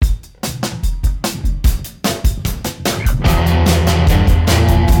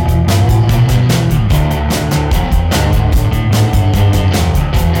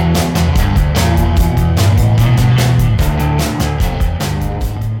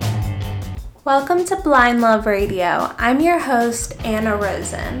Welcome to Blind Love Radio. I'm your host, Anna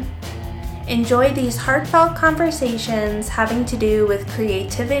Rosen. Enjoy these heartfelt conversations having to do with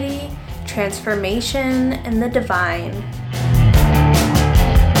creativity, transformation, and the divine.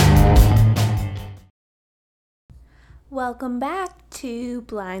 Welcome back to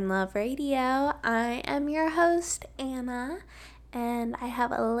Blind Love Radio. I am your host, Anna, and I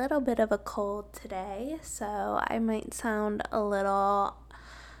have a little bit of a cold today, so I might sound a little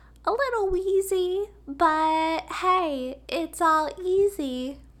wheezy, but hey, it's all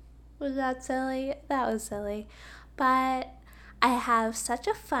easy. Was that silly? That was silly. But I have such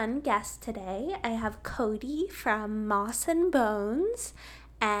a fun guest today. I have Cody from Moss and Bones,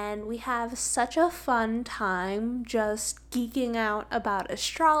 and we have such a fun time just geeking out about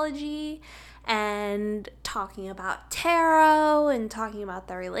astrology and talking about tarot and talking about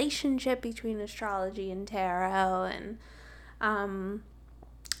the relationship between astrology and tarot and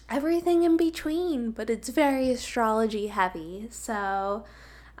everything in between, but it's very astrology heavy. So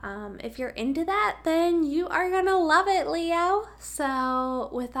if you're into that, then you are gonna love it, Leo. So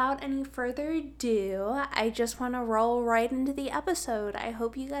without any further ado, I just want to roll right into the episode. I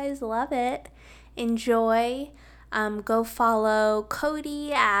hope you guys love it. Enjoy. Go follow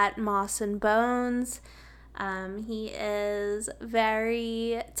Cody at Moss and Bones. He is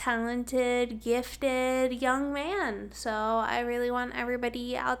very talented, gifted young man. So I really want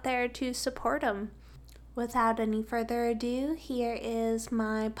everybody out there to support him. Without any further ado, here is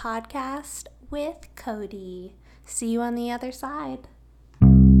my podcast with Cody. See you on the other side.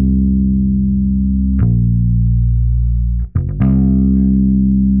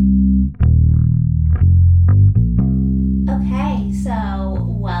 Okay,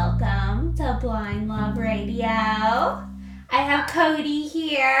 so welcome to Blind Love Radio. I have Cody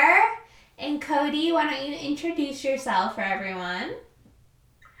here. And Cody, why don't you introduce yourself for everyone?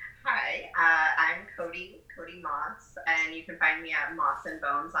 Hi, I'm Cody Moss, and you can find me at Moss and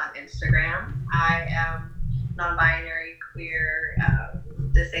Bones on Instagram. I am non-binary, queer,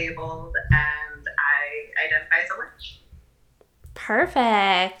 disabled, and I identify as a witch.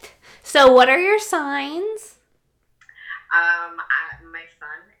 Perfect. So what are your signs? My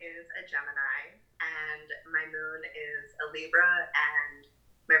sun is a Gemini, and my moon is a Libra, and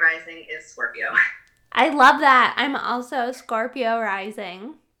my rising is Scorpio. I love that. I'm also Scorpio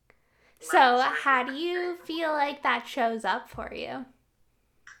rising. So how do you feel like that shows up for you?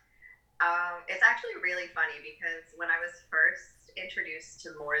 It's actually really funny because when I was first introduced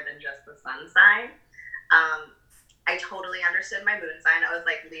to more than just the sun sign, I totally understood my moon sign. I was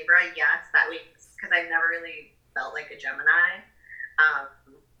like, Libra, yes, that week's because I've never really felt like a Gemini.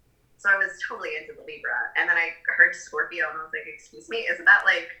 So I was totally into the Libra. And then I heard Scorpio and I was like, excuse me, isn't that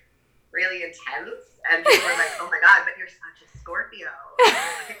like really intense? And people were like, oh my God, but you're such a Scorpio.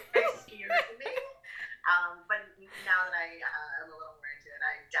 Like, excuse me? But now that I am a little more into it,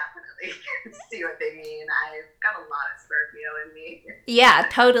 I definitely see what they mean. I've got a lot of Scorpio in me. Yeah,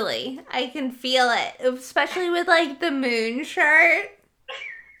 totally. I can feel it, especially with like the moon shirt.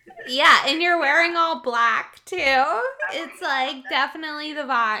 Yeah, and you're wearing all black too. It's like definitely the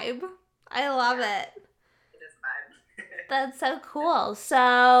vibe. I love it. It is a vibe. That's so cool.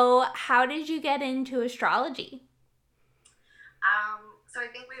 So, how did you get into astrology? So I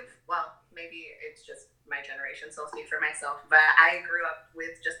think maybe it's just my generation, so I'll speak for myself, but I grew up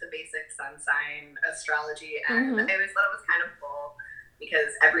with just the basic sun sign astrology, and I always thought it was kind of cool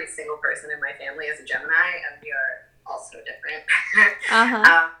because every single person in my family is a Gemini, and we are all so different.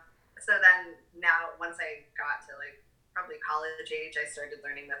 So then now, once I got to like probably college age, I started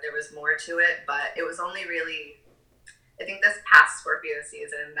learning that there was more to it, but it was only really, I think this past Scorpio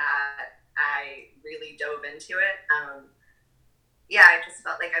season that I really dove into it. I just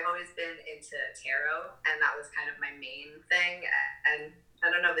felt like I've always been into tarot, and that was kind of my main thing. And I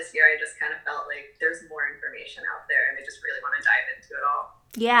don't know, this year I just kind of felt like there's more information out there, and I just really want to dive into it all.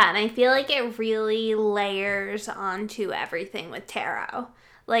 Yeah, and I feel like it really layers onto everything with tarot.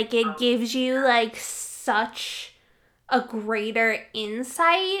 Like, it gives you, like, such a greater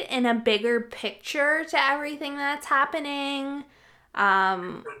insight and a bigger picture to everything that's happening.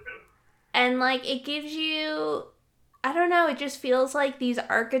 And, like, it gives you, I don't know, it just feels like these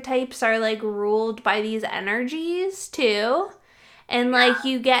archetypes are, like, ruled by these energies, too. And, like,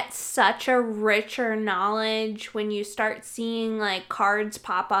 you get such a richer knowledge when you start seeing, like, cards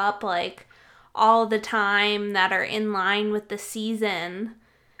pop up, like, all the time that are in line with the season.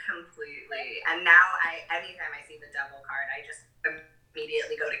 Completely. And now, anytime I see the devil card, I just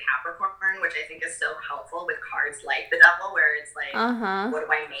immediately go to Capricorn, which I think is so helpful with cards like the devil, where it's like, what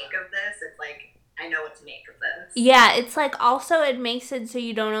do I make of this? It's like, I know what to make of this. Yeah, it's like also it makes it so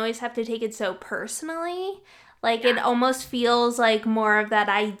you don't always have to take it so personally. Like it almost feels like more of that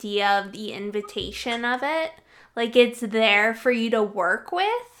idea of the invitation of it. Like it's there for you to work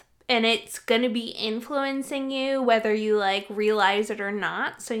with and it's going to be influencing you whether you like realize it or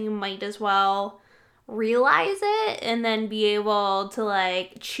not. So you might as well realize it and then be able to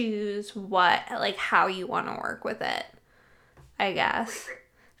like choose what like how you want to work with it. I guess.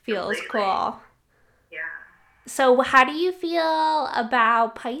 Feels cool. Yeah. So how do you feel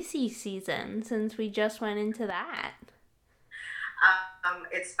about Pisces season since we just went into that?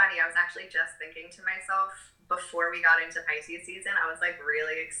 It's funny. I was actually just thinking to myself before we got into Pisces season, I was like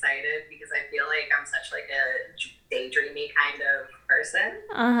really excited because I feel like I'm such like a daydreamy kind of person.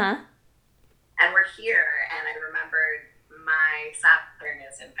 Uh-huh. And we're here, and I remembered my Saturn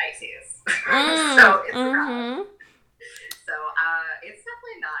is in Pisces. So it's rough. So it's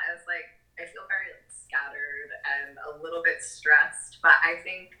definitely not as like, I feel very like, scattered and a little bit stressed, but I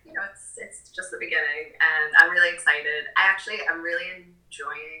think, you know, it's just the beginning and I'm really excited. I'm really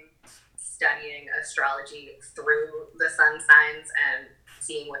enjoying studying astrology through the sun signs and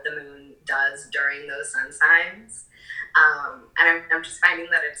seeing what the moon does during those sun signs. And I'm just finding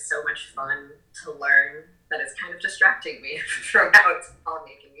that it's so much fun to learn that it's kind of distracting me from how it's all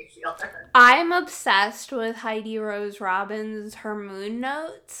making me feel. I'm obsessed with Heidi Rose Robbins' Her Moon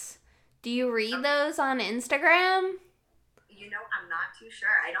Notes. Do you read those on Instagram? You know, I'm not too sure.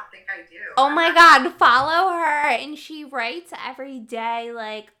 I don't think I do. Oh my God, follow her. And she writes every day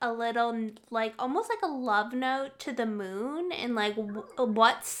like a little, like almost like a love note to the moon and like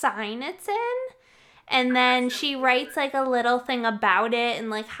what sign it's in. And then she writes like a little thing about it and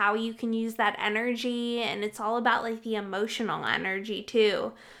like how you can use that energy. And it's all about like the emotional energy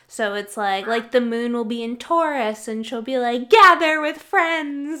too. So it's like the moon will be in Taurus and she'll be like gather with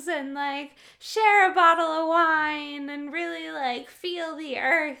friends and like share a bottle of wine and really like feel the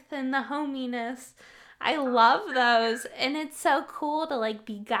earth and the hominess. I love those. And it's so cool to like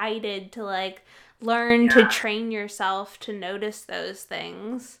be guided to like learn to train yourself to notice those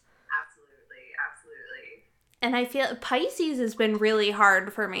things. And I feel Pisces has been really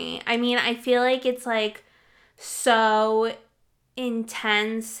hard for me. I mean, I feel like it's like so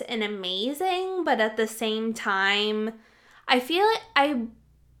intense and amazing, but at the same time, I feel like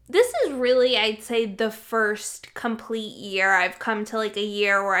this is really, I'd say, the first complete year I've come to like a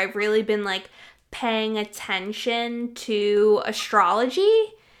year where I've really been like paying attention to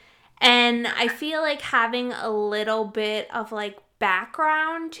astrology. And I feel like having a little bit of like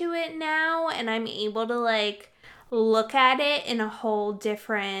background to it now, and I'm able to like look at it in a whole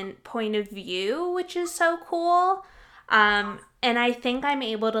different point of view, which is so cool. And I think I'm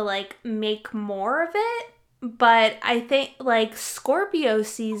able to like make more of it, but I think like Scorpio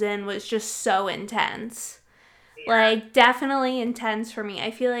season was just so intense. Like definitely intense for me.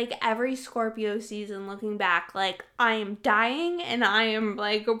 I feel like every Scorpio season looking back, like I am dying and I am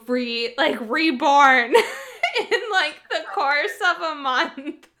like reborn in like the course of a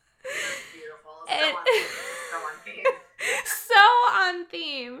month. So on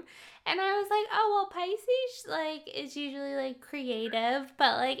theme. And I was like, oh, well, Pisces, like, is usually, like, creative,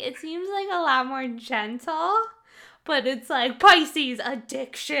 but, like, it seems, like, a lot more gentle. But it's, like, Pisces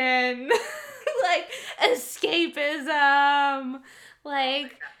addiction, like, escapism.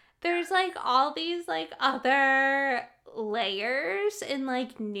 Like, there's, like, all these, like, other layers and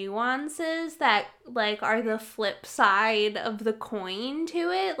like nuances that like are the flip side of the coin to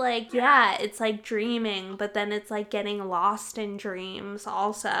it. Like yeah, it's like dreaming, but then it's like getting lost in dreams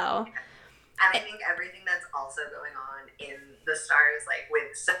also. And I think everything that's also going on in the stars, like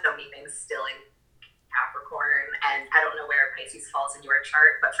with so many things still in Capricorn, and I don't know where Pisces falls in your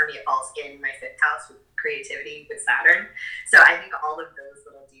chart, but for me it falls in my fifth house with creativity with Saturn. So I think all of those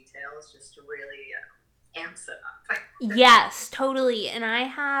little details just really amps it up. Yes, totally. And I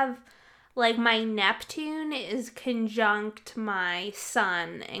have like my Neptune is conjunct my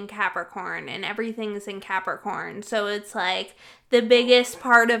sun in Capricorn and everything's in Capricorn. So it's like the biggest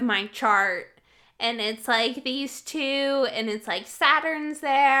part of my chart. And it's like these two and it's like Saturn's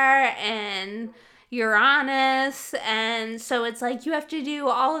there and Uranus, and so it's like you have to do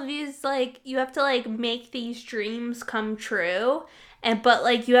all of these, like you have to like make these dreams come true, and but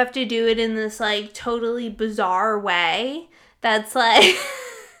like you have to do it in this like totally bizarre way that's like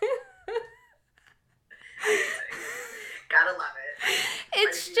gotta love it.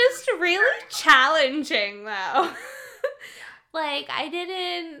 It's just really challenging though. Like I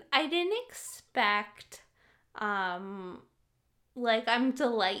didn't expect like, I'm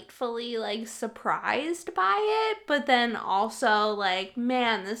delightfully, like, surprised by it, but then also, like,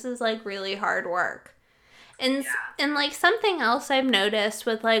 man, this is, like, really hard work. And, Yeah. and like, something else I've noticed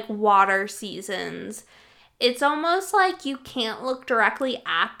with, like, water seasons, it's almost like you can't look directly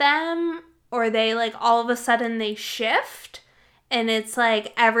at them, or they, like, all of a sudden they shift, and it's,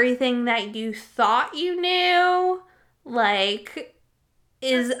 like, everything that you thought you knew, like,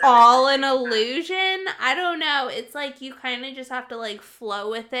 is That's so all an interesting. illusion. I don't know. It's like you kind of just have to like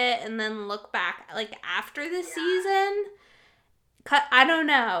flow with it and then look back like after the Yeah. season. I don't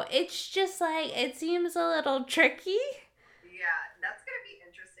know. It's just like it seems a little tricky. Yeah, that's going to be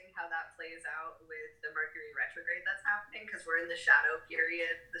interesting how that plays out with the Mercury retrograde that's happening because we're in the shadow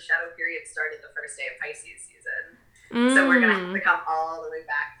period. The shadow period started the first day of Pisces season. So we're going to have to come all the way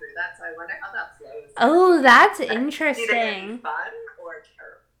back through that. So I wonder how that flows. Oh, that's It's either going to be interesting. fun or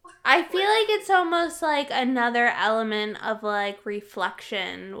terrible. I feel like it's almost like another element of like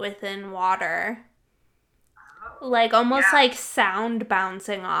reflection within water. Oh, Like almost yeah, like sound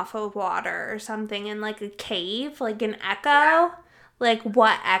bouncing off of water or something in like a cave, like an yeah. echo. Like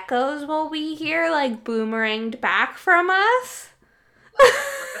what echoes will we hear like boomeranged back from us?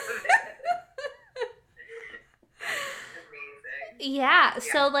 Love it. Amazing. Yeah, Yeah.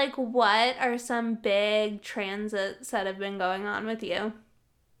 so like what are some big transits that have been going on with you?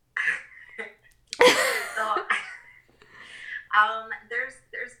 So,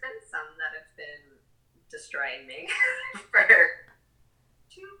 there's been some that have been destroying me for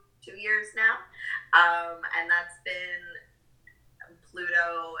two years now, and that's been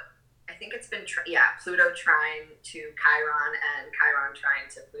Pluto. I think it's been Pluto trine to Chiron and Chiron trine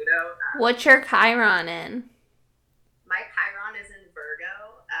to Pluto. What's your Chiron in? My Chiron is in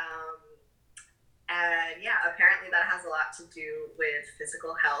Virgo, and yeah, apparently that has a lot to do with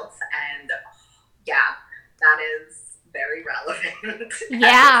physical health, and yeah, that is very relevant.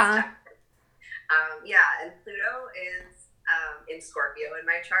 Yeah, Yeah, and Pluto is in Scorpio in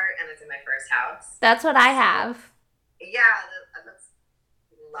my chart, and it's in my first house. that's what I have. Yeah, that's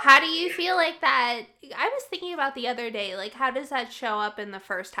How do you lovely. feel like that? I was thinking about the other day, like how does that show up in the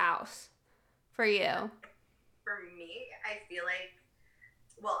first house for you? For me, I feel like,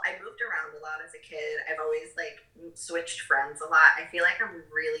 well, I moved around a lot as a kid. I've always like switched friends a lot. I feel like I'm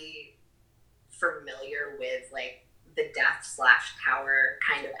really familiar with like the death slash tower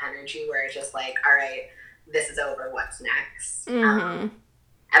kind of energy where it's just like, all right, this is over. What's next? Mm-hmm.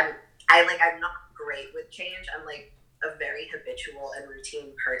 I'm, I'm not great with change. I'm like a very habitual and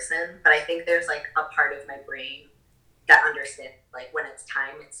routine person, but I think there's like a part of my brain that understands like when it's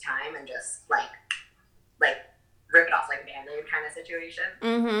time, and just like rip it off like Band-Aid kind of situation.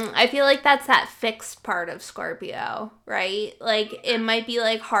 Mm-hmm. I feel like that's that fixed part of Scorpio, right? Like it Yeah, might be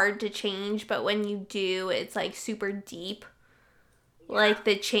like hard to change, but when you do, it's like super deep. yeah, Like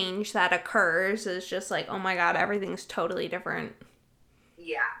the change that occurs is just like, oh my god, everything's totally different.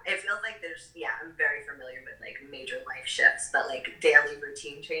 yeah. It feels like I'm very familiar with like major life shifts, but like daily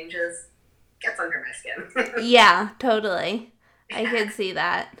routine changes gets under my skin. Yeah, totally. I Yeah. could see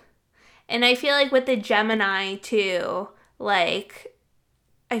that. And I feel like with the Gemini too, like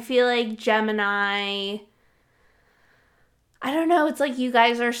I feel like Gemini, I don't know, it's like you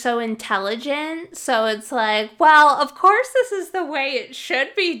guys are so intelligent, so it's like, well, of course this is the way it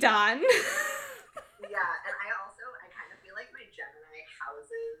should be done. Yeah, and I kind of feel like my Gemini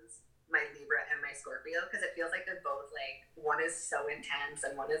houses my Libra and my Scorpio because it feels like they're both like one is so intense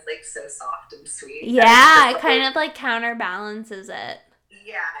and one is like so soft and sweet that it's Yeah, just it kind like, of like counterbalances it.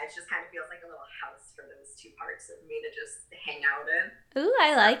 yeah, it just kind of feels like a little house for those two parts of me to just hang out in. Ooh,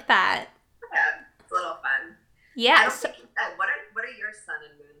 I So like that. yeah, it's a little fun. I Yeah, don't think you said what are your sun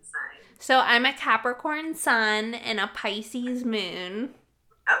and moon signs? so I'm a Capricorn sun and a Pisces moon.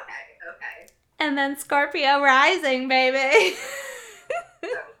 Okay, okay, And then Scorpio rising, baby.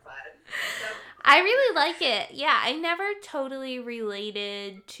 so fun, so I really like it. Yeah, I never totally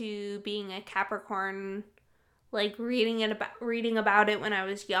related to being a Capricorn, like reading about it when I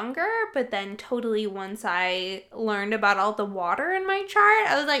was younger, but then totally once I learned about all the water in my chart,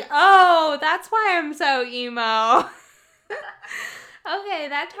 I was like, "Oh, that's why I'm so emo." Okay,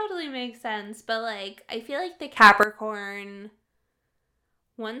 that totally makes sense, but like I feel like the Capricorn,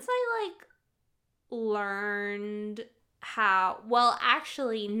 once I like learned how, well,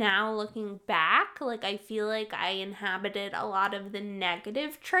 actually now looking back, like I feel like I inhabited a lot of the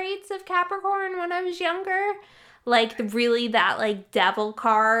negative traits of Capricorn when I was younger, like really that like devil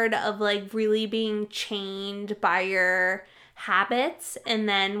card of like really being chained by your habits, and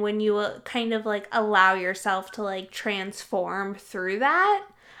then when you kind of like allow yourself to like transform through that,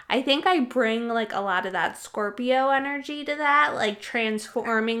 I think I bring like a lot of that Scorpio energy to that, like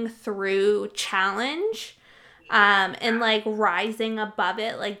transforming through challenge. And like rising above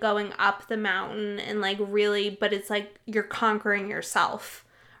it, like going up the mountain and like really, but it's like you're conquering yourself,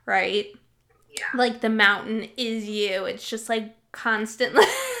 right? Yeah. Like the mountain is you. It's just like constantly,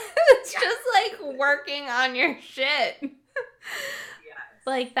 it's just like working on your shit. Yes.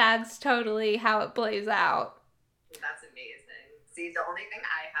 Like that's totally how it plays out. That's amazing. See, the only thing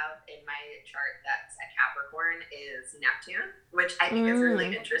I have in my chart that's a Capricorn is Neptune, which I think is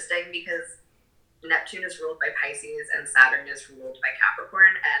really interesting because Neptune is ruled by Pisces and Saturn is ruled by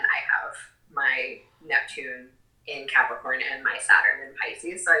Capricorn, and I have my Neptune in Capricorn and my Saturn in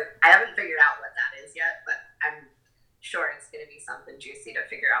Pisces. So I haven't figured out what that is yet, but I'm sure it's going to be something juicy to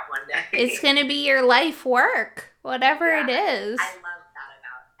figure out one day. It's going to be your life work, whatever it is. I love that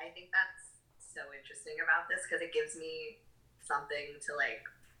about. I think that's so interesting about this because it gives me something to like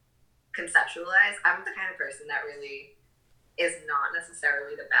conceptualize. I'm the kind of person that really is not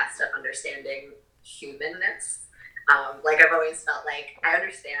necessarily the best at understanding humanness. Like I've always felt like I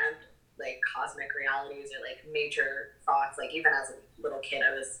understand like cosmic realities or like major thoughts. Like even as a little kid,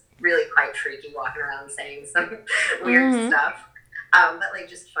 I was really quite freaky walking around saying some weird stuff. But like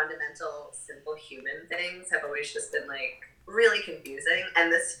just fundamental, simple human things have always just been like really confusing.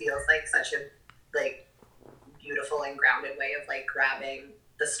 And this feels like such a like beautiful and grounded way of like grabbing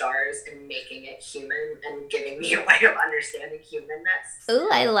the stars and making it human and giving me a way of understanding humanness. Ooh,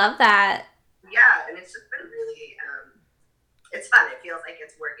 I love that. Yeah, and it's just been really, it's fun. It feels like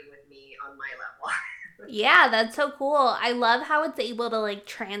it's working with me on my level. Yeah, that's so cool. I love how it's able to like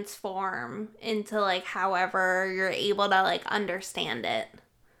transform into like however you're able to like understand it.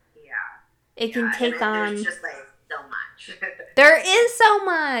 Yeah. It can take on. There's just like so much. There is so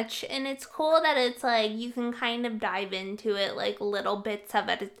much, and it's cool that it's like you can kind of dive into it like little bits of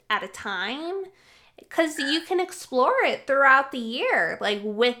it at a time. Because you can explore it throughout the year, like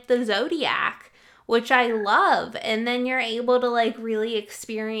with the zodiac, which I love. And then you're able to like really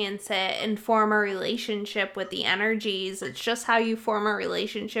experience it and form a relationship with the energies. It's just how you form a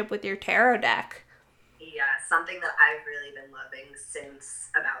relationship with your tarot deck. Yeah, something that I've really been loving since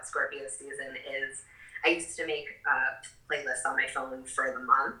about Scorpio season is I used to make playlists on my phone for the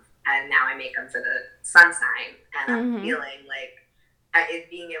month, and now I make them for the sun sign. And I'm feeling like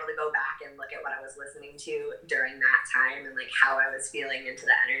being able to go back and look at what I was listening to during that time and like how I was feeling into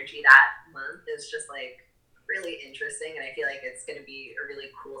the energy that month is just like really interesting, and I feel like it's going to be a really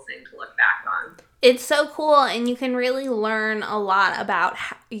cool thing to look back on. It's so cool, and you can really learn a lot about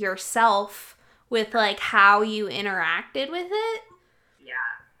yourself with like how you interacted with it. Yeah.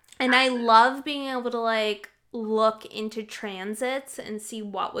 And I love being able to like look into transits and see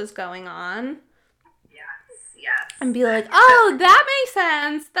what was going on. Yes. And be like, oh, that makes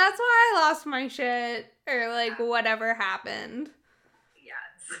sense. That's why I lost my shit. Or like whatever happened.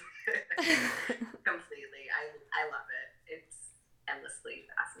 Yes. Completely. I love it. It's endlessly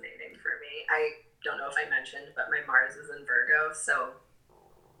fascinating for me. I don't know if I mentioned, but my Mars is in Virgo, so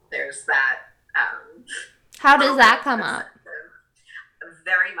there's that. How does that come up?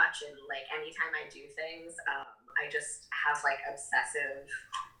 Very much in like anytime I do things, I just have like obsessive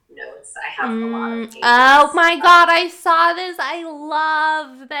notes. I have a lot of pages. Oh my god, I saw this. I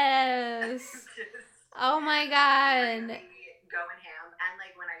love this. Oh my god. Really going ham. And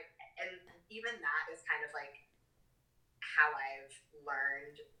like and even that is kind of like how I've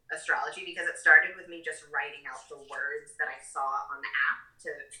learned astrology, because it started with me just writing out the words that I saw on the app to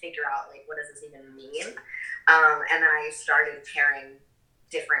figure out like what does this even mean. And then I started pairing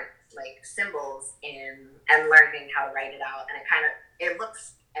different like symbols in and learning how to write it out, and it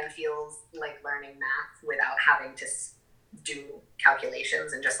looks and feels like learning math without having to do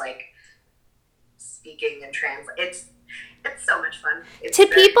calculations and just like speaking and translate. It's so much fun. To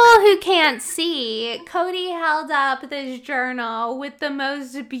people who can't see, Cody held up this journal with the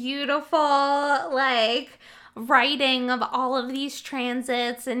most beautiful like writing of all of these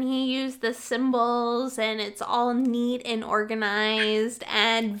transits, and he used the symbols, and it's all neat and organized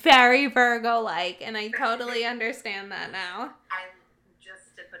and very Virgo-like, and I totally understand that now. And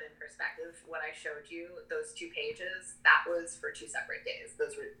just to put in perspective, what I showed you, those 2 pages, that was for 2 separate days.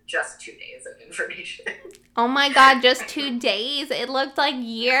 Those were just 2 days of information. Oh my god, just 2 days? It looked like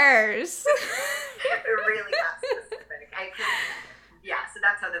years. It really got specific. So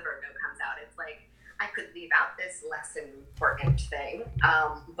that's how the Virgo comes out. It's like, I could leave out this less important thing,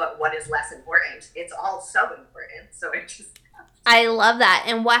 but what is less important? It's all so important. So it just. I love that.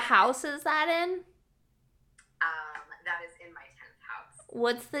 And what house is that in? That is in my 10th house.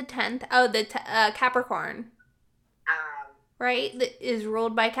 What's the 10th? Oh, the Capricorn. right? That is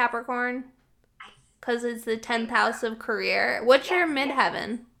ruled by Capricorn. Because it's the 10th house of career. What's your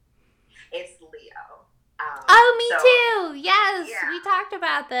midheaven? It's Leo. Oh, me too. Yes, we talked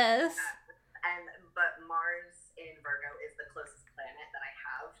about this. But Mars in Virgo is the closest planet that I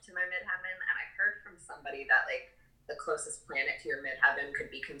have to my midheaven, and I heard from somebody that like the closest planet to your midheaven could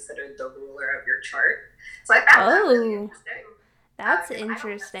be considered the ruler of your chart. So I found that really interesting. That's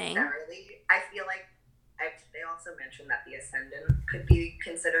interesting. I feel like they also mentioned that the ascendant could be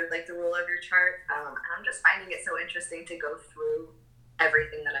considered like the ruler of your chart. I'm just finding it so interesting to go through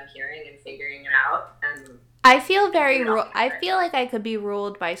everything that I'm hearing and figuring it out. And I feel I feel like I could be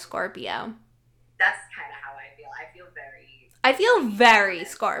ruled by Scorpio. That's kind of how I feel. I feel very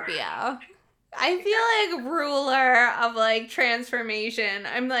Scorpio. I feel like ruler of like transformation.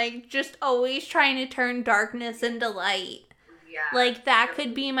 I'm like just always trying to turn darkness into light. Yeah. Like that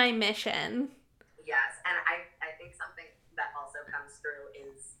could be my mission. Yes, and I think something that also comes through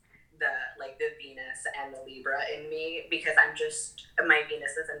is the Venus and the Libra in me, because my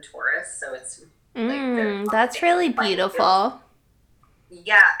Venus is in Taurus, so it's that's really beautiful.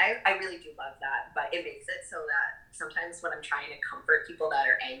 Yeah, I really do love that, but it makes it so that sometimes when I'm trying to comfort people that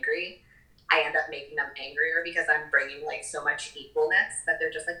are angry, I end up making them angrier because I'm bringing like so much equalness that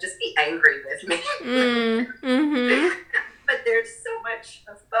they're just like, just be angry with me. Mm-hmm. But there's so much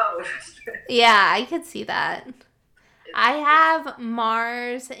of both. Yeah, I could see that. I have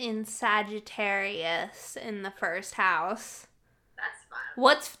Mars in Sagittarius in the first house. That's fun.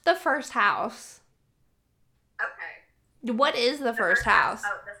 What's the first house? Okay. What is the first house?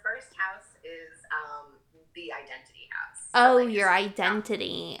 The first house is the identity house. Oh, so, like, your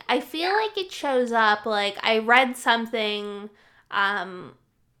identity. I feel like it shows up, like, I read something,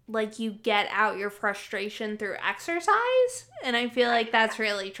 like you get out your frustration through exercise, and I feel like that's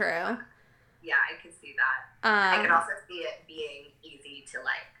really true. Yeah, I can see that. I can also see it being easy to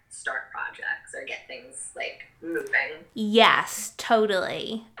like start projects or get things like moving. Yes,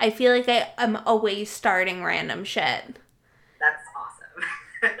 totally. I feel like I'm always starting random shit. That's awesome.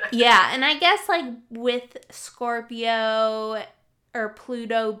 Yeah, and I guess like with Scorpio or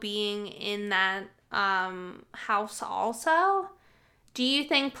Pluto being in that house also, do you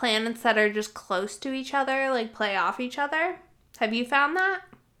think planets that are just close to each other like play off each other? Have you found that?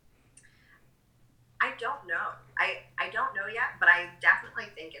 I don't know. I don't know yet, but I definitely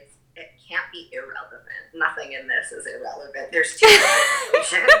think it can't be irrelevant. Nothing in this is irrelevant. There's too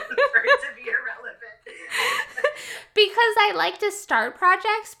much information for it to be irrelevant. Because I like to start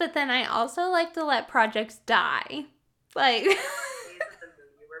projects, but then I also like to let projects die. Like... Is it the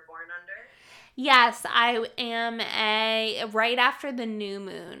moon you were born under? Yes, I am right after the new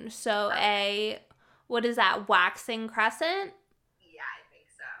moon. So what is that, waxing crescent? Yeah, I think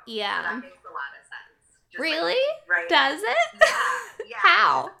so. Yeah. That makes a lot of sense. Just really? Like, right. Does it? Yeah.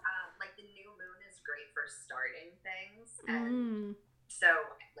 How? Like the new moon is great for starting things. And so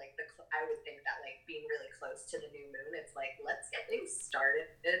like I would think that like being really close to the new moon, it's like, let's get things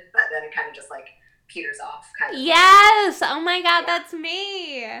started. But then it kind of just like peters off kind of. Yes. Oh my God, that's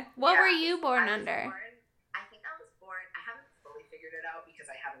me. What were you born under? I think I was born, I haven't fully figured it out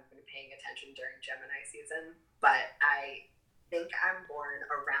because I haven't been paying attention during Gemini season, but I think I'm born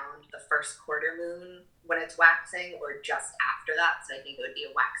around the first quarter moon when it's waxing, or just after that. So I think it would be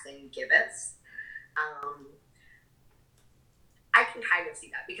a waxing gibbous. I can kind of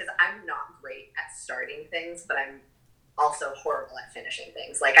see that because I'm not great at starting things, but I'm also horrible at finishing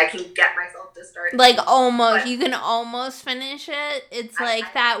things. Like I can get myself to start like things, almost you can almost finish it. It's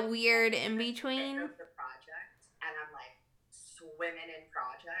like that weird in between. The project, and I'm like swimming in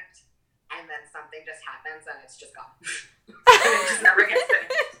project, and then something just happens and it's just gone. And it just never gets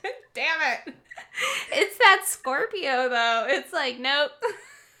finished. Damn it. It's that Scorpio though. It's like, nope.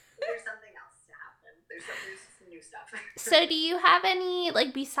 There's something else to happen. There's some new stuff. So do you have any,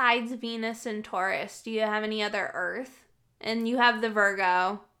 like besides Venus and Taurus, do you have any other Earth? And you have the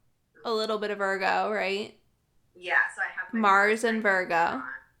Virgo. A little bit of Virgo, right? Yeah, so I have Mars and Virgo.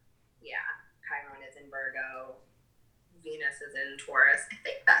 Yeah, Chiron is in Virgo. Venus is in Taurus. I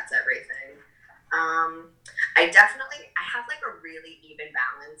think that's everything. I have like a really even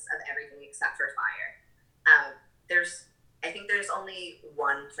balance of everything except for fire. I think there's only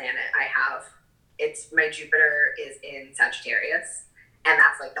one planet I have. It's my Jupiter is in Sagittarius, and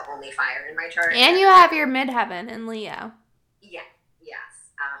that's like the only fire in my chart. And you have your midheaven in Leo. Yeah.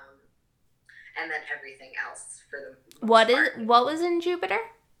 Yes. And then everything else for the most part. What was in Jupiter?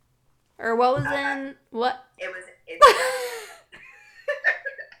 Or what was in what? It's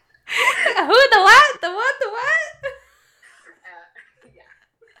who, the what? The what? The what? Yeah.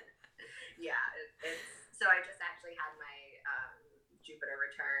 Yeah. So I just actually had my Jupiter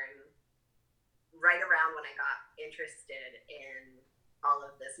return right around when I got interested in all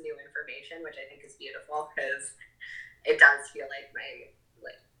of this new information, which I think is beautiful because it does feel like my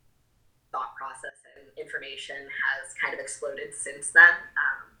thought process and information has kind of exploded since then.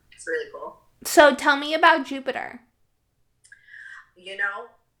 It's really cool. So tell me about Jupiter. I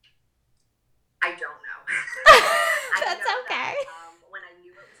don't know. That's okay. When I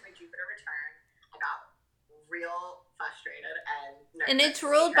knew it was my Jupiter return, I got real frustrated and nervous. And it's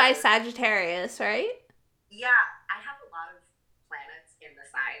ruled by Sagittarius, right? Yeah, I have a lot of planets in the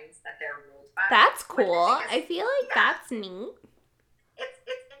signs that they're ruled by. That's cool. I feel like that's neat. It's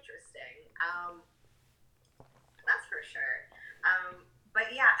interesting. That's for sure.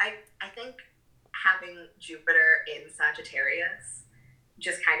 But yeah, I think having Jupiter in Sagittarius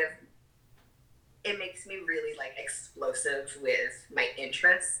just kind of, it makes me really explosive with my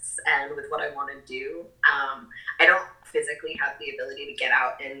interests and with what I want to do. I don't physically have the ability to get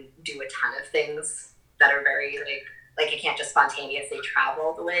out and do a ton of things that are very I can't just spontaneously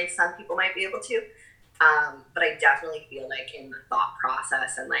travel the way some people might be able to. But I definitely feel like in the thought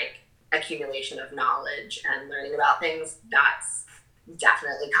process and accumulation of knowledge and learning about things, that's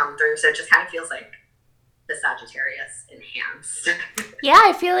definitely come through. So it just kind of feels like the Sagittarius enhanced. Yeah,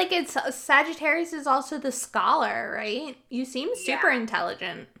 I feel like it's Sagittarius is also the scholar, right? You seem super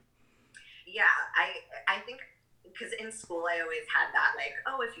intelligent. Yeah, I think because in school I always had that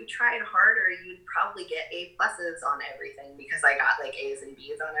if you tried harder you'd probably get A+ on everything because I got A's and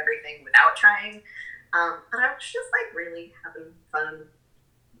B's on everything without trying. But I was just really having fun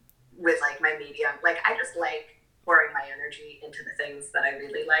with my medium. I just pouring my energy into the things that I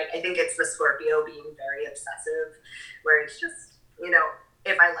really like. I think it's the Scorpio being very obsessive, where it's just,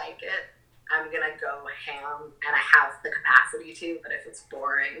 if I like it, I'm gonna go ham, and I have the capacity to, but if it's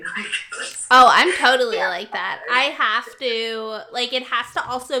boring, oh, I'm totally like that. I have to, it has to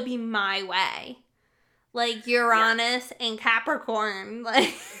also be my way. Uranus and Capricorn,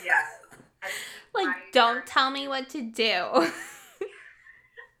 Yeah. Don't tell me what to do.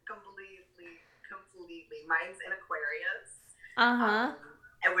 Completely. Mine's in Aquarius. Uh-huh.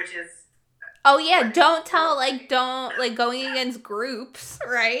 Which is... Oh, yeah, don't tell, don't, going against groups,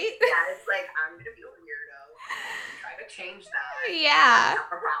 right? Yeah, it's I'm gonna be a weirdo. Try to change that. Yeah. Not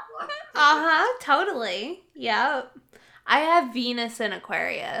a problem. Uh-huh, totally. Yep. I have Venus in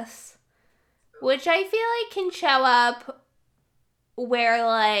Aquarius, which I feel can show up where,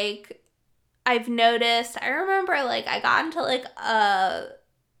 I've noticed, I remember, I got into,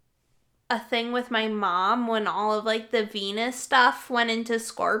 a thing with my mom when all of, the Venus stuff went into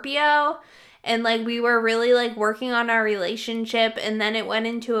Scorpio, and, we were really, working on our relationship, and then it went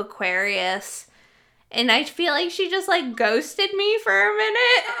into Aquarius, and I feel she just, ghosted me for a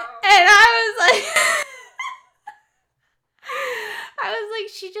minute, and I was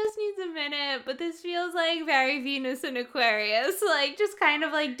she just needs a minute, but this feels very Venus and Aquarius, just kind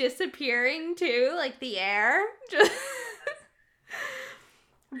of disappearing too, the air.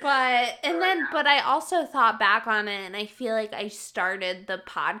 But I also thought back on it, and I feel I started the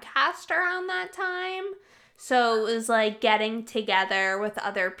podcast around that time. So it was getting together with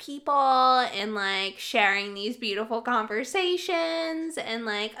other people and sharing these beautiful conversations and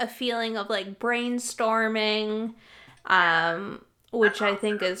a feeling of brainstorming, which I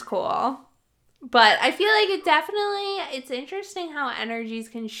think is cool. But I feel it's interesting how energies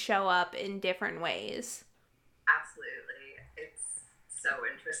can show up in different ways. Absolutely. It's so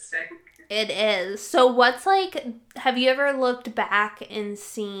interesting. It is. So what's have you ever looked back and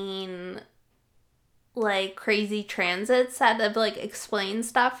seen crazy transits that have explained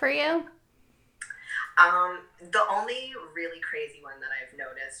stuff for you? The only really crazy one that I've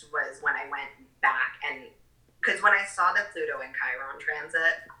noticed was when I went back and because when I saw the Pluto and Chiron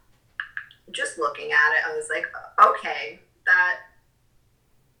transit, just looking at it, I was okay, that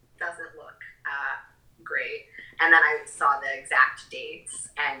doesn't look great. And then I saw the exact dates,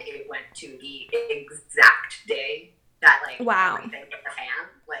 and it went to the exact day that wow. everything hit the fan,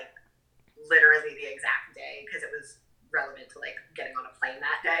 literally the exact day, because it was relevant to getting on a plane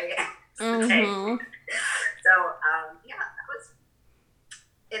that day. Mm-hmm. So yeah,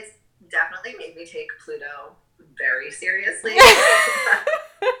 it's definitely made me take Pluto very seriously.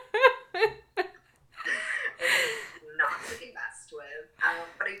 Not to be messed with.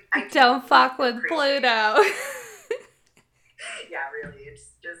 But I don't fuck with Pluto. Yeah, really.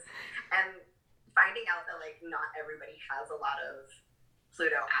 It's just, and finding out that not everybody has a lot of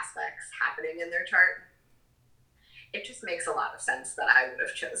Pluto aspects happening in their chart, it just makes a lot of sense that I would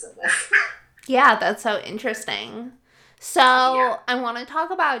have chosen this. Yeah, that's so interesting. So yeah. I want to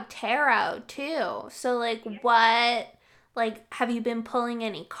talk about tarot too. So what Like, have you been pulling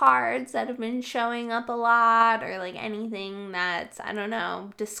any cards that have been showing up a lot, or like anything that's, I don't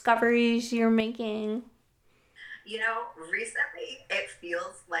know, discoveries you're making? Recently it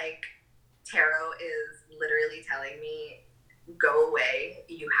feels like tarot is literally telling me, go away.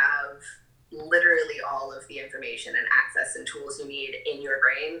 You have literally all of the information and access and tools you need in your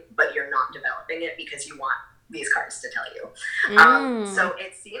brain, but you're not developing it because you want these cards to tell you. So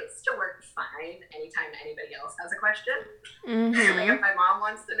it seems to work fine anytime anybody else has a question. Like if my mom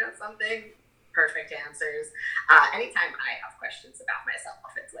wants to know something, perfect answers. Anytime I have questions about myself,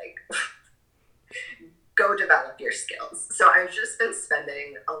 it's like, go develop your skills. So I've just been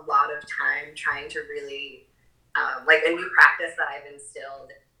spending a lot of time trying to really, like a new practice that I've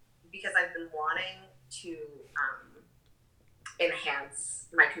instilled, because I've been wanting to enhance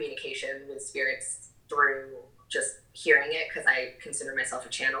my communication with spirits through just hearing it, because I consider myself a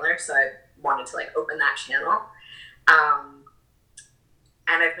channeler. So I wanted to like open that channel. And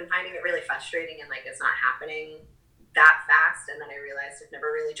I've been finding it really frustrating, and like it's not happening that fast. And then I realized I've never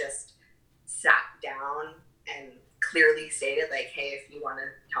really just sat down and clearly stated like, hey, if you want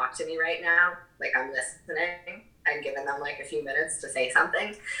to talk to me right now, like I'm listening, and given them like a few minutes to say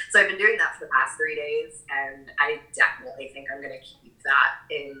something. So I've been doing that for the past 3 days, and I definitely think I'm going to keep that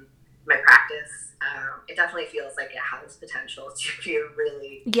in my practice. It definitely feels like it has potential to be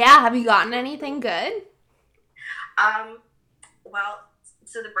really... Yeah, have you gotten anything good? Well,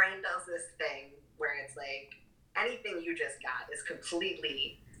 so the brain does this thing where it's like, anything you just got is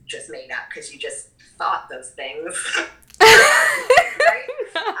completely just made up because you just thought those things. Right?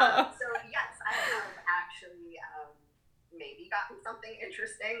 So yes, I have actually maybe gotten something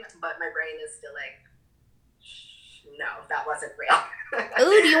interesting, but my brain is still like, no, that wasn't real.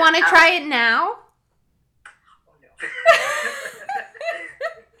 Ooh, do you want to try it now? Oh no.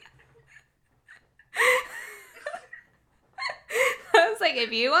 I was like,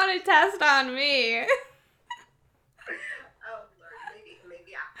 if you want to test on me. Oh Lord,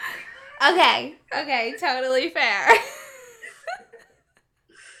 maybe after. Okay, totally fair.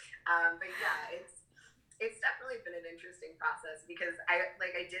 But yeah, it's definitely been an interesting process, because I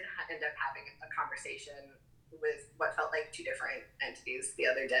did end up having a conversation with what felt like two different entities the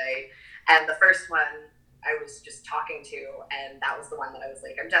other day. And the first one I was just talking to, and that was the one that I was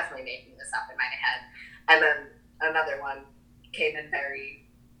like, I'm definitely making this up in my head. And then another one came in very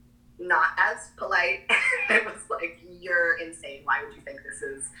not as polite. It was like, you're insane. Why would you think this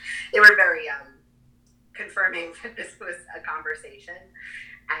is... They were very confirming that this was a conversation.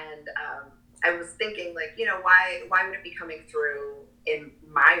 And I was thinking, like, why would it be coming through in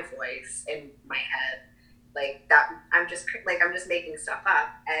my voice, in my head? Like that, I'm just making stuff up.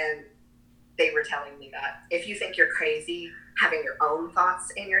 And they were telling me that if you think you're crazy having your own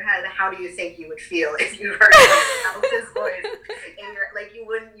thoughts in your head, how do you think you would feel if you heard someone else's voice in your... Like, you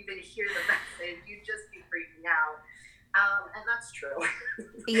wouldn't even hear the message, you'd just be freaking out. And that's true.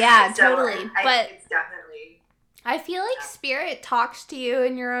 Yeah, So totally. but it's definitely... I feel like spirit talks to you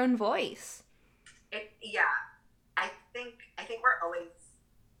in your own voice. I think we're always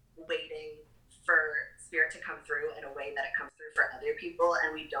waiting for spirit to come through in a way that it comes through for other people,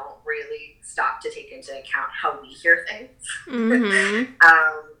 and we don't really stop to take into account how we hear things.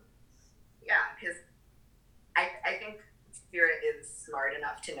 Yeah, because I think spirit is smart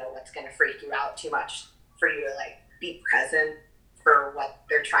enough to know what's going to freak you out too much for you to like be present for what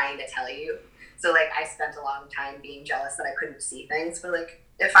they're trying to tell you. So like I spent a long time being jealous that I couldn't see things, but like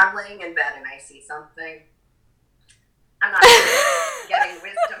if I'm laying in bed and I see something, I'm not getting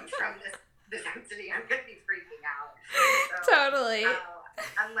wisdom from this entity. I'm going to be freaking out. So, totally.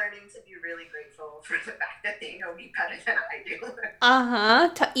 I'm learning to be really grateful for the fact that they know me better than I do.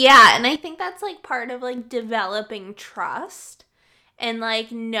 Yeah, and I think that's like part of like developing trust and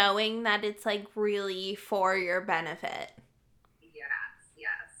like knowing that it's like really for your benefit.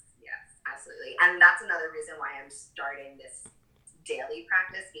 Yes, absolutely. And that's another reason why I'm starting this daily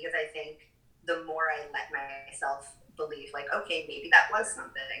practice, because I think the more I let myself believe, like, okay, maybe that was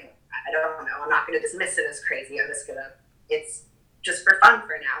something, I don't know, I'm not going to dismiss it as crazy, it's just for fun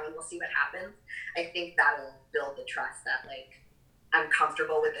for now, and we'll see what happens. I think that'll build the trust that like I'm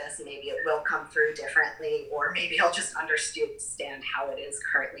comfortable with this, maybe it will come through differently, or maybe I'll just understand how it is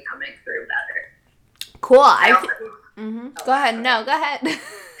currently coming through better. Cool. Go ahead. Sorry. No, go ahead.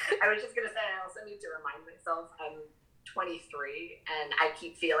 I was just going to say, I also need to remind myself I'm 23 and I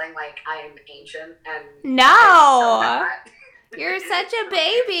keep feeling like I'm ancient, and no, you're such a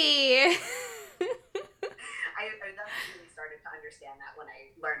baby. I definitely started to understand that when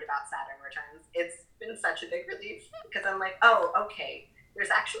I learned about Saturn returns. It's been such a big relief, because I'm like, oh, okay, there's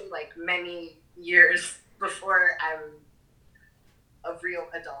actually like many years before I'm a real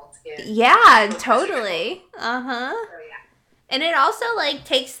adult in yeah, totally. Uh-huh. So yeah. And it also, like,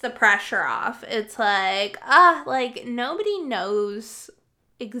 takes the pressure off. It's like, like, nobody knows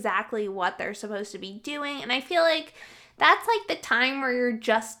exactly what they're supposed to be doing. And I feel like that's, like, the time where you're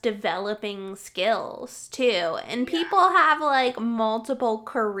just developing skills, too. And people have, like, multiple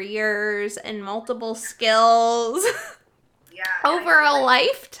careers and multiple skills over a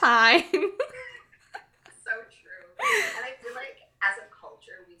lifetime. So true. And I feel like as a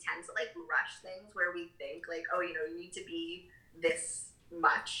culture, we tend to, like, rush things where we think, like, oh, you know, you need to be this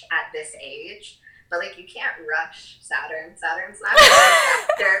much at this age, but like you can't rush Saturn. Saturn's not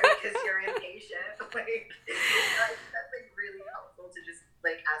faster because you're impatient. Like that's like really helpful to just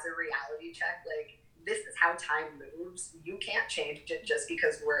like as a reality check. Like this is how time moves. You can't change it just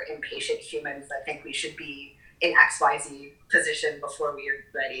because we're impatient humans that think we should be in XYZ position before we're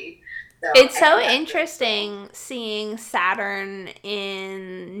ready. So it's so interesting seeing Saturn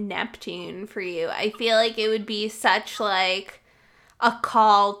in Neptune for you. I feel like it would be such like a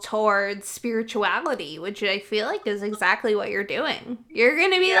call towards spirituality, which I feel like is exactly what you're doing. You're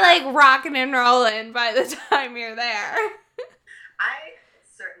going to be like rocking and rolling by the time you're there. I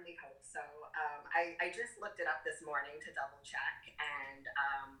certainly hope so. I just looked it up this morning to double check, and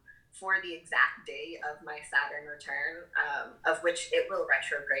for the exact day of my Saturn return, of which it will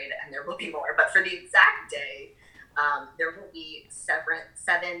retrograde and there will be more, but for the exact day, there will be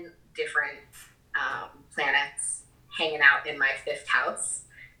seven different planets hanging out in my fifth house,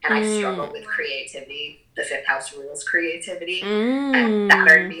 and I struggle with creativity. The fifth house rules creativity, and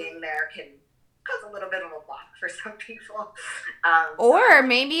Saturn being there can cause a little bit of a block for some people. Or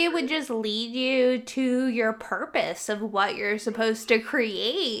maybe it would just lead you to your purpose of what you're supposed to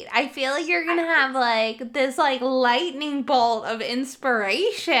create. I feel like you're gonna have like this like lightning bolt of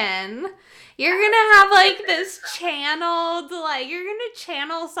inspiration. You're gonna have like this channeled, like you're gonna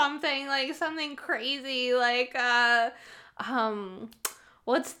channel something like something crazy, like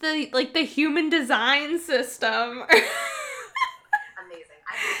what's the like the human design system? Amazing.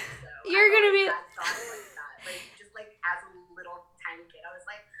 I think so. You're gonna be. Like just like as a little tiny kid, I was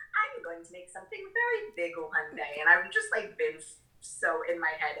like, I'm going to make something very big one day, and I've just like been so in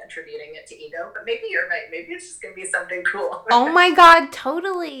my head attributing it to ego, but maybe you're right. Maybe it's just gonna be something cool. Oh my god,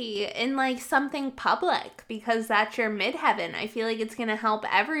 totally. And like something public, because that's your midheaven. I feel like it's gonna help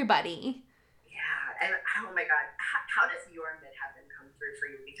everybody. Yeah, and oh my god, how does your midheaven come through for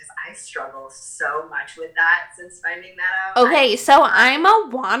you? Because I struggle so much with that since finding that out. Okay, so I'm a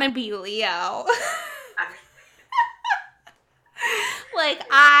wannabe Leo. Like,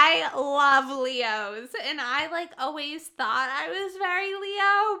 I love Leos, and I, like, always thought I was very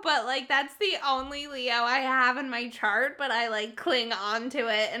Leo, but, like, that's the only Leo I have in my chart, but I, like, cling on to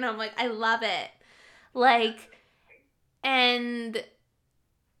it, and I'm like, I love it. Like, and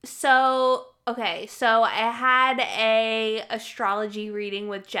so, okay, so I had a astrology reading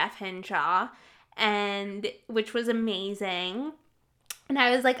with Jeff Hinshaw, and, which was amazing. And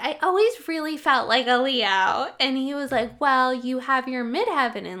I was like, I always really felt like a Leo. And he was like, well, you have your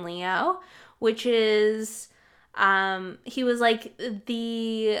midheaven in Leo, which is, he was like,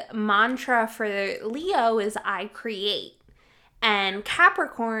 the mantra for Leo is I create. And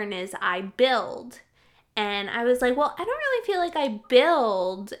Capricorn is I build. And I was like, well, I don't really feel like I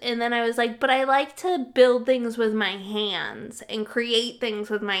build. And then I was like, but I like to build things with my hands and create things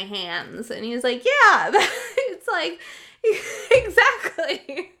with my hands. And he was like, yeah, it's like,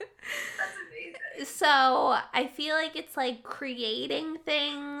 exactly. That's amazing. So I feel like it's like creating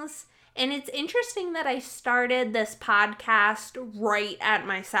things. And it's interesting that I started this podcast right at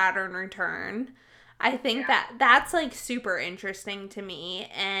my Saturn return. I think that's like super interesting to me.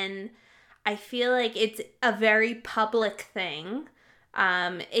 And I feel like it's a very public thing.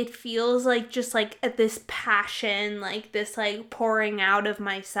 It feels like just like this passion, like this like pouring out of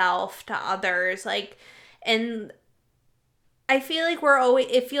myself to others. Like, and I feel like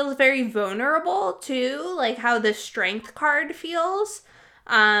it feels very vulnerable too, like how the strength card feels.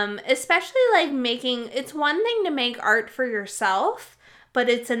 Especially like it's one thing to make art for yourself, but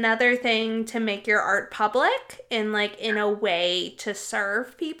it's another thing to make your art public and like in a way to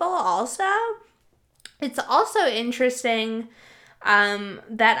serve people also. It's also interesting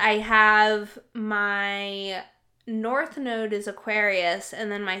that I have my North Node is Aquarius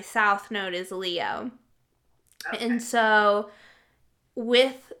and then my South Node is Leo. Okay. And so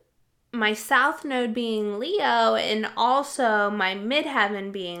with my South Node being Leo and also my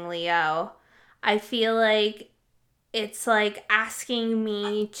midheaven being Leo, I feel like it's like asking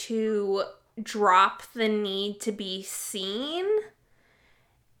me to drop the need to be seen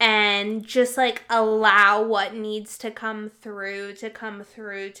and just like allow what needs to come through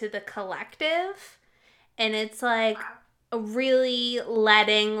to the collective. And it's like really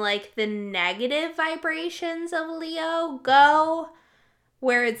letting like the negative vibrations of Leo go,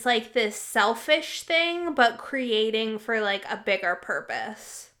 where it's like this selfish thing, but creating for like a bigger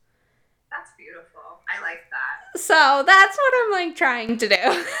purpose. That's beautiful. I like that. So that's what I'm like trying to do.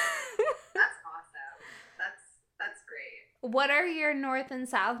 That's awesome. That's great. What are your north and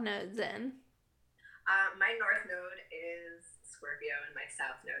south nodes in? My north node is Scorpio and my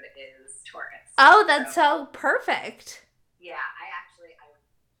south node is Taurus. Oh, that's so perfect. Yeah,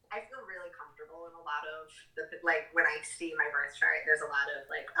 I feel really comfortable in a lot of the, like, when I see my birth chart, there's a lot of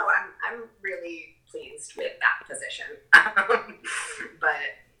like, oh, I'm really pleased with that position.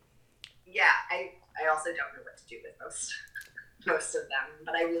 But yeah, I also don't know what to do with most of them,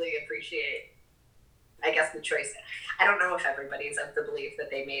 but I really appreciate, I guess, the choice. I don't know if everybody's of the belief that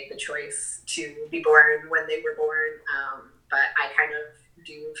they made the choice to be born when they were born, but I kind of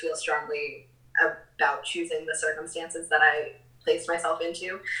do feel strongly about choosing the circumstances that I placed myself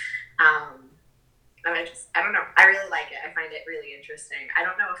into. And I don't know. I really like it. I find it really interesting. I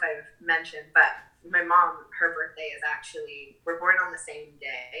don't know if I've mentioned, but my mom, her birthday is actually, we're born on the same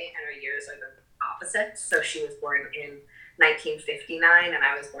day and our years are the opposite. So she was born in 1959 and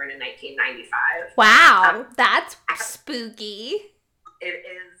I was born in 1995. Wow, that's spooky. It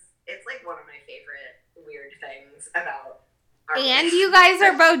is. It's like one of my favorite weird things about our And you guys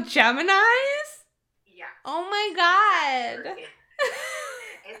are both Geminis? Yeah. Oh my god.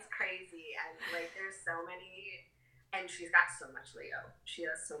 It's crazy. And like there's so many, and she's got so much Leo. She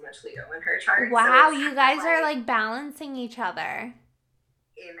has so much Leo in her chart. Wow, so you guys are like balancing each other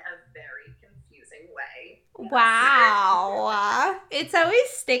in a very confusing way. Wow. It's always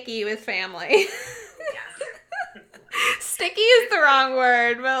sticky with family. Yes. Sticky is the wrong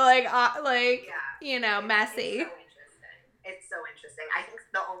word, but like you know, messy. It's so interesting. I think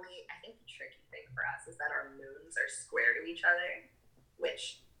the tricky thing for us is that our moons are square to each other,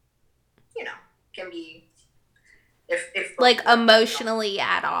 which, you know, can be if like emotionally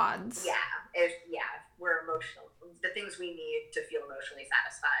at odds. Yeah. If we're emotional, the things we need to feel emotionally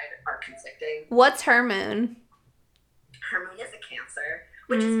satisfied are conflicting. What's her moon? Her moon is a Cancer,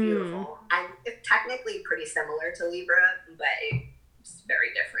 which is beautiful. It's technically pretty similar to Libra, but it's very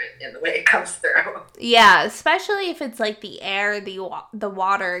different in the way it comes through. Yeah, especially if it's like the air, the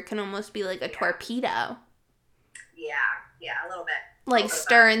water, it can almost be like a torpedo. Yeah, a little bit. Like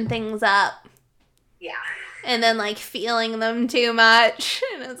stirring things up. Yeah. And then like feeling them too much.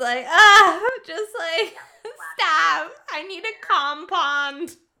 And it's like, just like, stop. I need a calm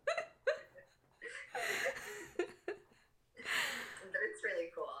pond. But it's really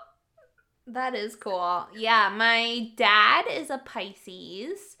cool. That is cool. Yeah, my dad is a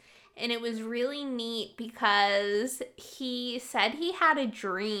Pisces, and it was really neat because he said he had a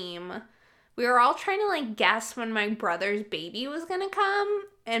dream. We were all trying to like guess when my brother's baby was gonna come,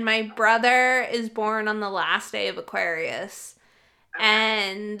 and my brother is born on the last day of Aquarius. Okay.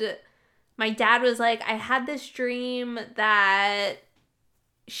 And my dad was like, I had this dream that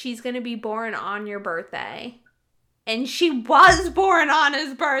she's gonna be born on your birthday. And she was born on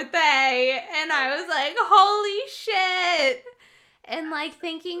his birthday. And I was like, holy shit. And like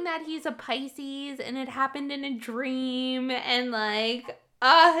thinking that he's a Pisces and it happened in a dream. And like,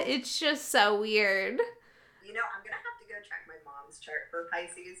 it's just so weird. You know, I'm going to have to go check my mom's chart for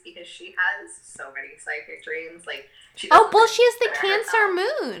Pisces because she has so many psychic dreams. Like, she has the Cancer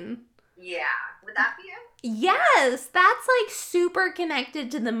moon. Yeah. Would that be it? Yes. That's like super connected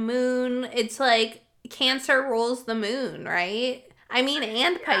to the moon. It's like Cancer rules the moon, right? I mean,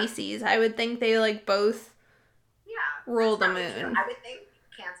 and Pisces. I would think they like both rule the moon. True. I would think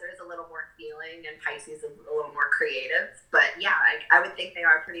Cancer is a little more feeling and Pisces is a little more creative. But yeah, I would think they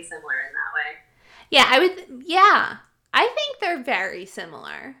are pretty similar in that way. Yeah, I think they're very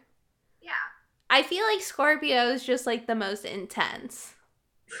similar. Yeah. I feel like Scorpio is just like the most intense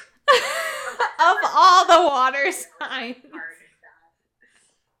of all the water signs.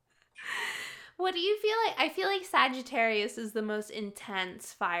 What do you feel like? I feel like Sagittarius is the most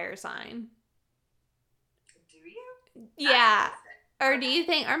intense fire sign. Do you? Yeah. Or do you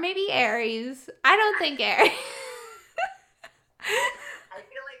think, or maybe Aries? I don't think Aries. I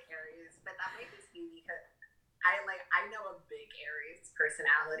feel like Aries, but that might just be because I know a big Aries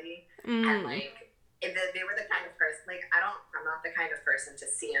personality, and like they were the kind of person, like I'm not the kind of person to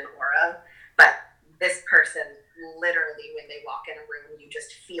see an aura, but this person, literally, when they walk in a room, you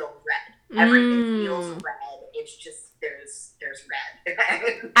just feel red. Everything feels red. It's just there's red.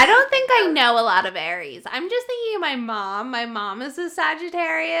 I don't think I know a lot of Aries. I'm just thinking of my mom. My mom is a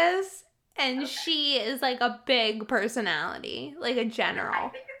Sagittarius, and she is like a big personality, like a general. I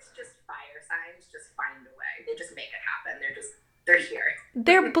think it's just fire signs just find a way. They just make it happen. They're here.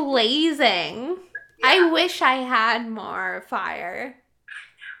 They're blazing. Yeah. I wish I had more fire.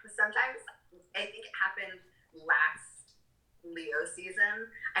 Sometimes I think it happened last Leo season.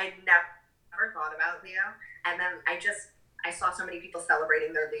 I never thought about Leo, and then I saw so many people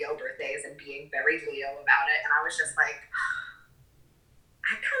celebrating their Leo birthdays and being very Leo about it, and I was just like,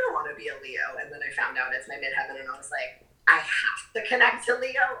 I kind of want to be a Leo. And then I found out it's my midheaven, and I was like, I have to connect to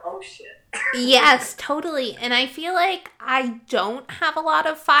Leo. Oh shit. Yes, totally. And I feel like I don't have a lot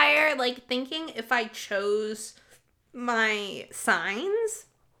of fire. Like, thinking if I chose my signs,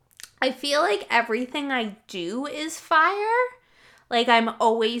 I feel like everything I do is fire. Like, I'm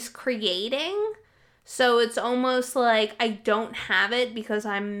always creating. So it's almost like I don't have it because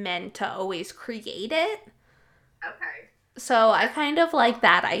I'm meant to always create it. Okay. So I kind of like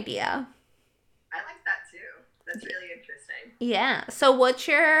that idea. I like that too. That's really interesting. Yeah. So what's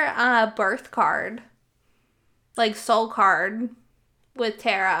your birth card? Like soul card with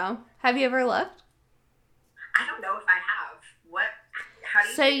tarot. Have you ever looked? I don't know if I have. What? How do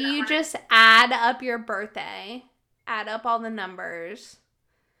you So you just add up your birthday, add up all the numbers,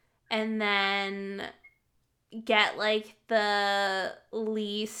 and then get like the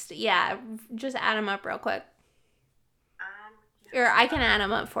least, just add them up real quick. Or I can add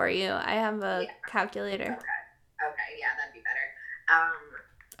them up for you. I have a calculator. Okay, yeah, that'd be better.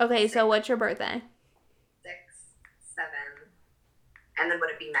 Okay, so what's your birthday? 6, 7, and then would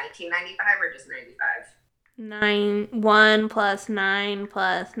it be 1995 or just 95? 1 plus 9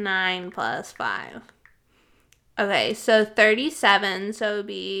 plus 9 plus 5. Okay, so 37, so it would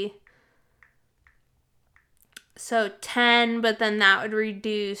be... So 10, but then that would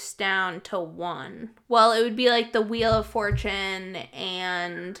reduce down to 1. Well, it would be like the Wheel of Fortune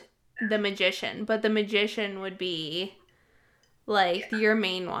and the Magician, but the Magician would be like your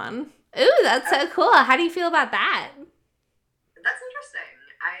main one. Ooh, that's so cool. How do you feel about that? That's interesting.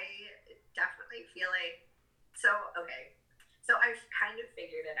 I definitely feel like, so I've kind of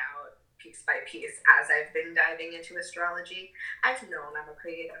figured it out piece by piece as I've been diving into astrology. I've known I'm a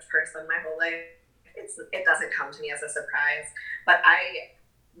creative person my whole life. It doesn't come to me as a surprise, but I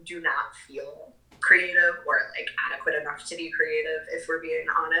do not feel creative or like adequate enough to be creative, if we're being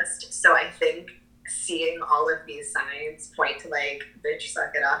honest. So I think seeing all of these signs point to like, bitch,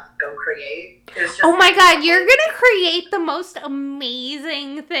 suck it up, go create. Oh my god, you're gonna create the most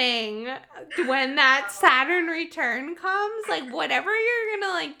amazing thing when that Saturn return comes. Like, whatever you're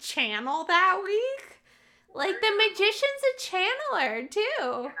gonna like channel that week. Like, the Magician's a channeler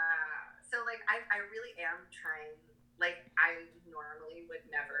too. So, like, I really am trying, like, I normally would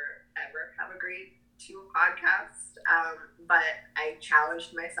never, ever have agreed to a podcast, but I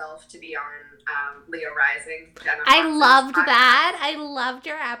challenged myself to be on Leo Rising. I loved that. I loved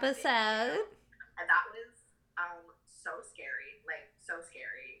your episode. And that was so scary, like, so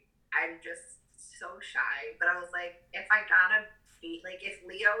scary. I'm just so shy, but I was like, if I gotta be, like, if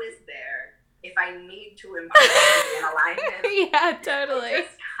Leo is there, if I need to embody in alignment. Yeah, totally. I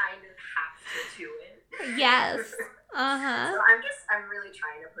just kind of have to do it. Yes. Uh-huh. So I'm really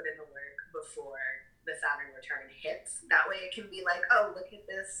trying to put in the work before the Saturn return hits. That way it can be like, oh, look at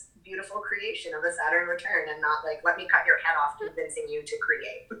this beautiful creation of the Saturn return, and not like, let me cut your head off convincing you to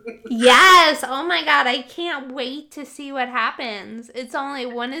create. Yes. Oh my god, I can't wait to see what happens. It's only,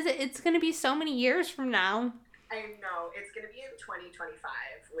 when is it? It's going to be so many years from now. I know. It's going to be in 2025,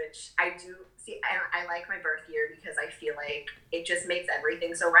 which I do see. I like my birth year because I feel like it just makes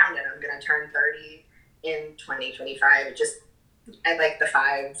everything so rounded. I'm going to turn 30 in 2025. I like the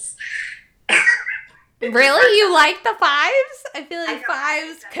 5s. Really? You like the 5s? I feel like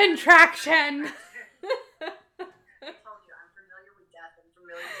 5s, contraction. I told you, I'm familiar with death. I'm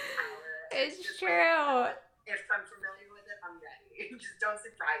familiar with power. It's true. Like, if I'm familiar with it, I'm ready. Just don't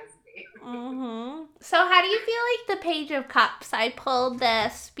surprise me. Mm-hmm. So how do you feel like the Page of Cups? I pulled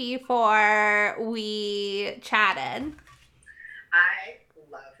this before we chatted. I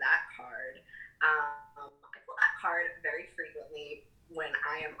love that card. I pull that card very frequently when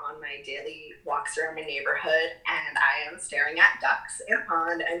I am on my daily walks around my neighborhood and I am staring at ducks in a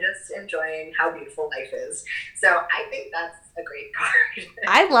pond and just enjoying how beautiful life is. So I think that's a great card.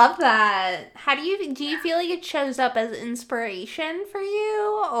 I love that. How do you feel like it shows up as inspiration for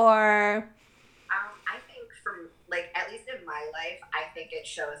you, or? I think from, like, at least in my life, I think it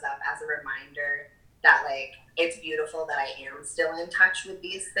shows up as a reminder that, like, it's beautiful that I am still in touch with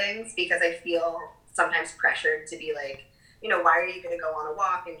these things, because I feel sometimes pressured to be like, why are you going to go on a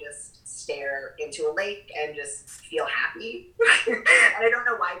walk and just stare into a lake and just feel happy? And I don't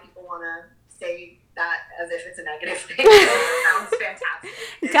know why people want to say that as if it's a negative thing. It sounds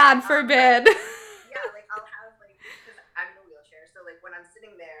fantastic. God forbid. Yeah, like I'll have like, because I'm in a wheelchair, so like when I'm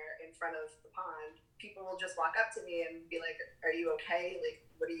sitting there in front of the pond, people will just walk up to me and be like, "Are you okay? Like,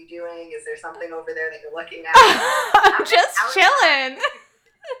 what are you doing? Is there something over there that you're looking at?" I'm just chilling.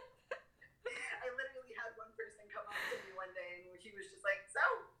 I literally had one person come up to me one day and he was just like, "So,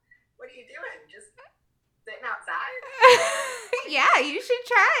 what are you doing? Just sitting outside?" Yeah, you should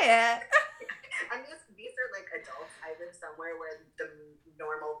try it. And these are like adults. I live somewhere where the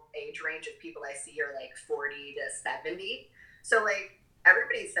normal age range of people I see are like 40 to 70. So like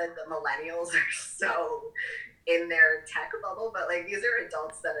everybody said that millennials are so in their tech bubble, but like these are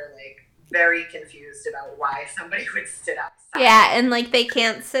adults that are like very confused about why somebody would sit outside. Yeah, and like they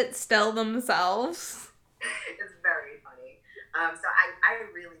can't sit still themselves. It's very funny. So I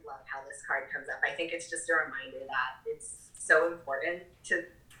really love how this card comes up. I think it's just a reminder that it's so important to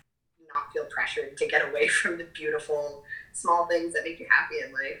not feel pressured to get away from the beautiful small things that make you happy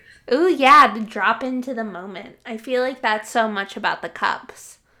in life. Ooh, yeah, to drop into the moment. I feel like that's so much about the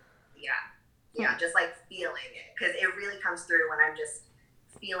cups. Yeah, just like feeling it, because it really comes through when I'm just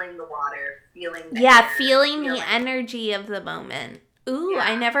feeling the water, feeling the air, feeling the energy of the moment. Ooh,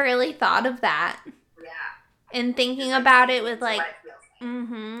 I never really thought of that. Yeah. And thinking about it with like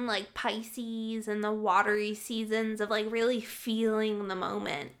like Pisces and the watery seasons of like really feeling the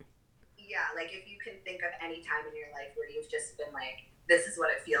moment. Yeah, like if you can think of any time in your life where you've just been like, this is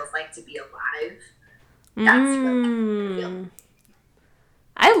what it feels like to be alive, that's what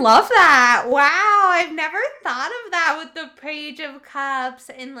I love that. Wow, I've never thought of that with the Page of Cups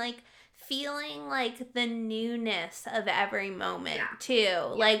and like feeling like the newness of every moment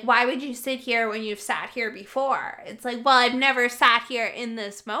too. Like, why would you sit here when you've sat here before? It's like, well, I've never sat here in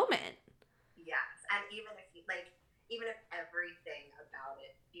this moment. Yes, and even if everything about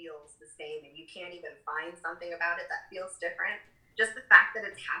it feels the same and you can't even find something about it that feels different, just the fact that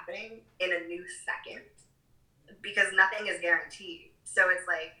it's happening in a new second, because nothing is guaranteed. So it's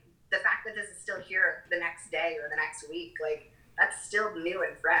like the fact that this is still here the next day or the next week, like that's still new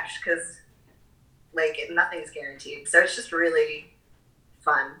and fresh, because like nothing's guaranteed. So it's just really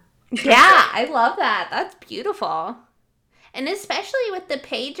fun. Yeah, I love that. That's beautiful. And especially with the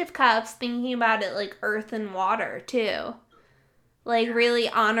Page of Cups, thinking about it like earth and water too. Like really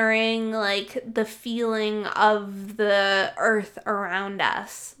honoring like the feeling of the earth around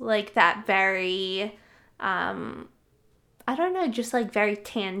us. Like that very, I don't know, just like very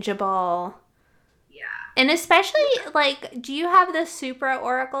tangible. Yeah. And especially like, do you have the Supra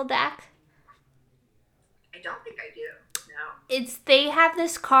Oracle deck? I don't think I do. No. They have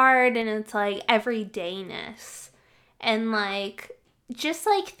this card and it's like everydayness. And like just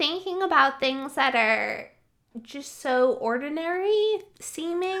like thinking about things that are just so ordinary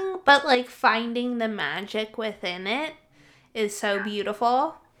seeming, but like finding the magic within it is so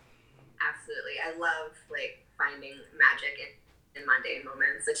beautiful. Absolutely. I love like finding magic in mundane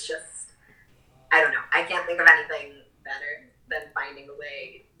moments. It's just, I don't know. I can't think of anything better than finding a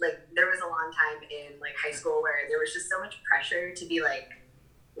way. Like there was a long time in like high school where there was just so much pressure to be like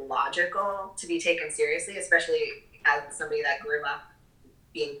logical, to be taken seriously, especially as somebody that grew up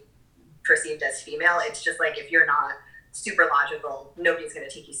being perceived as female. It's just like if you're not super logical, nobody's going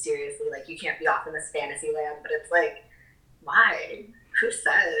to take you seriously. Like you can't be off in this fantasy land. But it's like, why? Who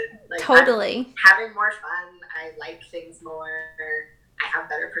said? Like, totally. I'm having more fun. I like things more. I have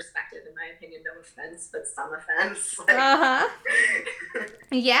better perspective, in my opinion. No offense, but some offense. Like,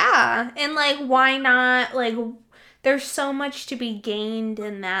 yeah, and like, why not? Like, there's so much to be gained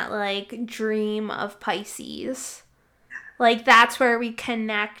in that like dream of Pisces. Like that's where we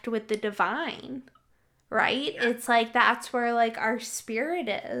connect with the divine, right? Yeah. It's like that's where like our spirit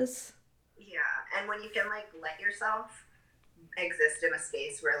is. Yeah, and when you can like let yourself exist in a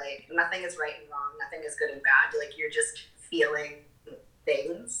space where like nothing is right and wrong, nothing is good and bad, like you're just feeling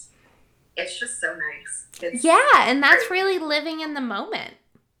things, it's just so nice. It's and that's great. Really living in the moment.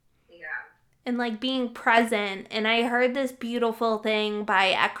 Yeah. And like being present. And I heard this beautiful thing by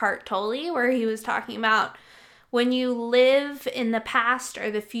Eckhart Tolle where he was talking about when you live in the past or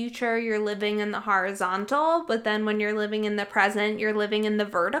the future, you're living in the horizontal, but then when you're living in the present, you're living in the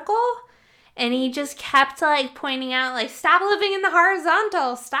vertical. And he just kept like pointing out like, stop living in the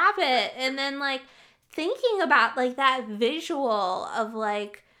horizontal, stop it. And then like thinking about like that visual of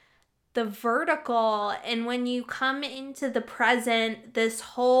like the vertical, and when you come into the present, this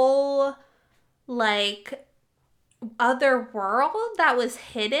whole like other world that was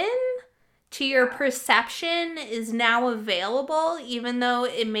hidden to your perception is now available, even though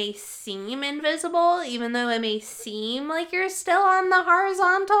it may seem invisible, even though it may seem like you're still on the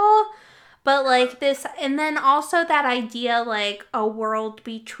horizontal. But like this, and then also that idea like a world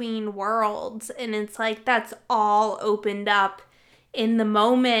between worlds, and it's like that's all opened up in the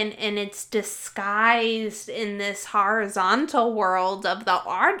moment, and it's disguised in this horizontal world of the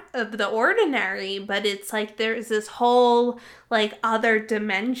art of the ordinary, but it's like there's this whole like other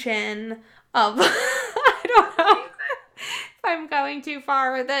dimension of I don't know if I'm going too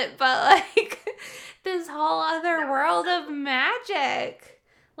far with it, but like this whole other world of magic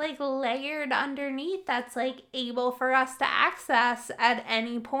like layered underneath that's like able for us to access at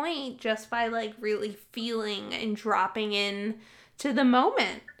any point just by like really feeling and dropping in to the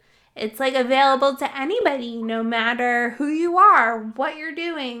moment. It's like available to anybody, no matter who you are, what you're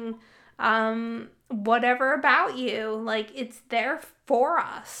doing, whatever about you. Like it's there for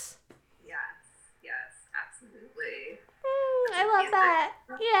us. Yes, absolutely. I love that.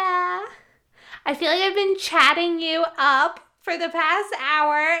 Yeah. I feel like I've been chatting you up for the past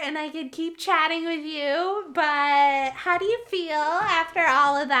hour, and I could keep chatting with you, but how do you feel after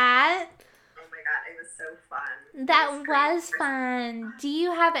all of that? Oh my god, it was so fun. That was fun. Do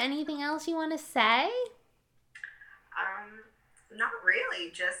you have anything else you want to say? Not really.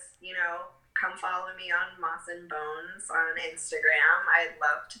 Just, come follow me on Moss and Bones on Instagram. I'd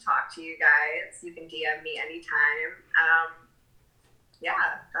love to talk to you guys. You can DM me anytime. Yeah,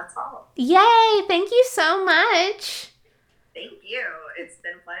 that's all. Yay! Thank you so much. Thank you. It's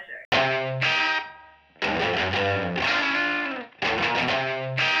been a pleasure.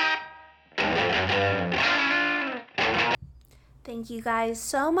 Thank you guys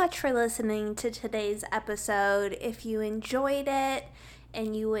so much for listening to today's episode. If you enjoyed it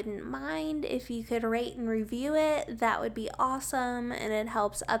and you wouldn't mind if you could rate and review it, that would be awesome, and it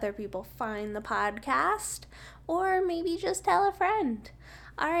helps other people find the podcast, or maybe just tell a friend.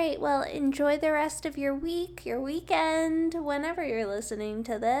 All right, well, enjoy the rest of your week, your weekend, whenever you're listening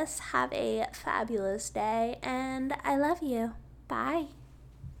to this. Have a fabulous day, and I love you. Bye.